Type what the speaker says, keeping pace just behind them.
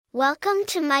Welcome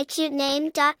to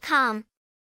mycutename.com.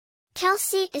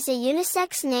 Kelsey is a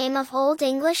unisex name of Old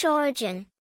English origin.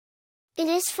 It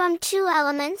is from two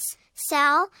elements,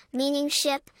 sal, meaning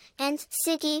ship, and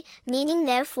city, meaning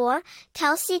therefore.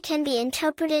 Kelsey can be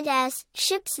interpreted as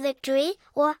ship's victory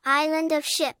or island of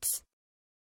ships.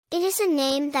 It is a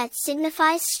name that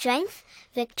signifies strength,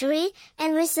 victory,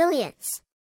 and resilience.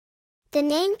 The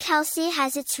name Kelsey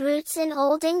has its roots in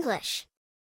Old English.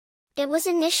 It was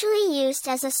initially used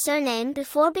as a surname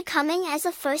before becoming as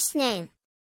a first name.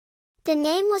 The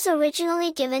name was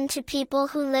originally given to people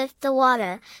who lived the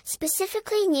water,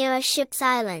 specifically near a ship's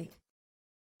island.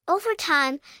 Over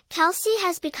time, Kelsey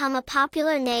has become a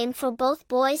popular name for both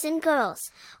boys and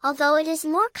girls, although it is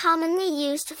more commonly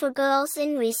used for girls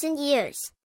in recent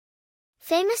years.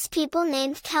 Famous people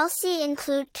named Kelsey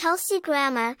include Kelsey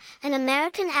Grammer, an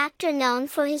American actor known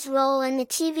for his role in the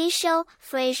TV show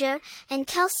Frasier, and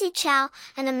Kelsey Chow,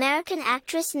 an American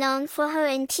actress known for her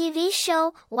in TV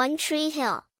show One Tree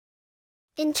Hill.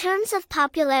 In terms of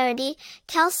popularity,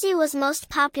 Kelsey was most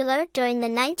popular during the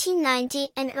 1990s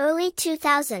and early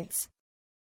 2000s.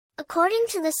 According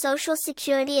to the Social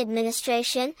Security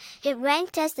Administration, it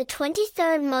ranked as the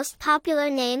 23rd most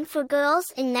popular name for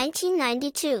girls in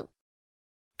 1992.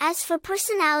 As for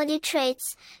personality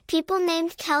traits, people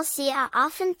named Kelsey are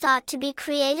often thought to be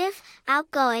creative,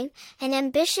 outgoing, and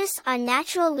ambitious, are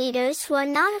natural leaders who are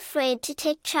not afraid to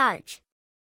take charge.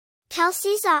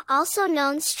 Kelseys are also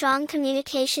known for strong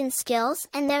communication skills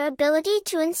and their ability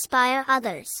to inspire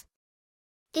others.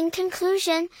 In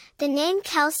conclusion, the name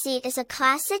Kelsey is a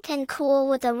classic and cool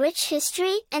with a rich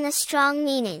history and a strong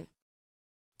meaning.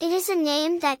 It is a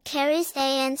name that carries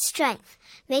and strength,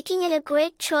 making it a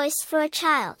great choice for a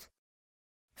child.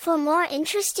 For more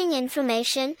interesting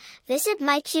information, visit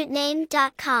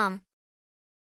mycutename.com.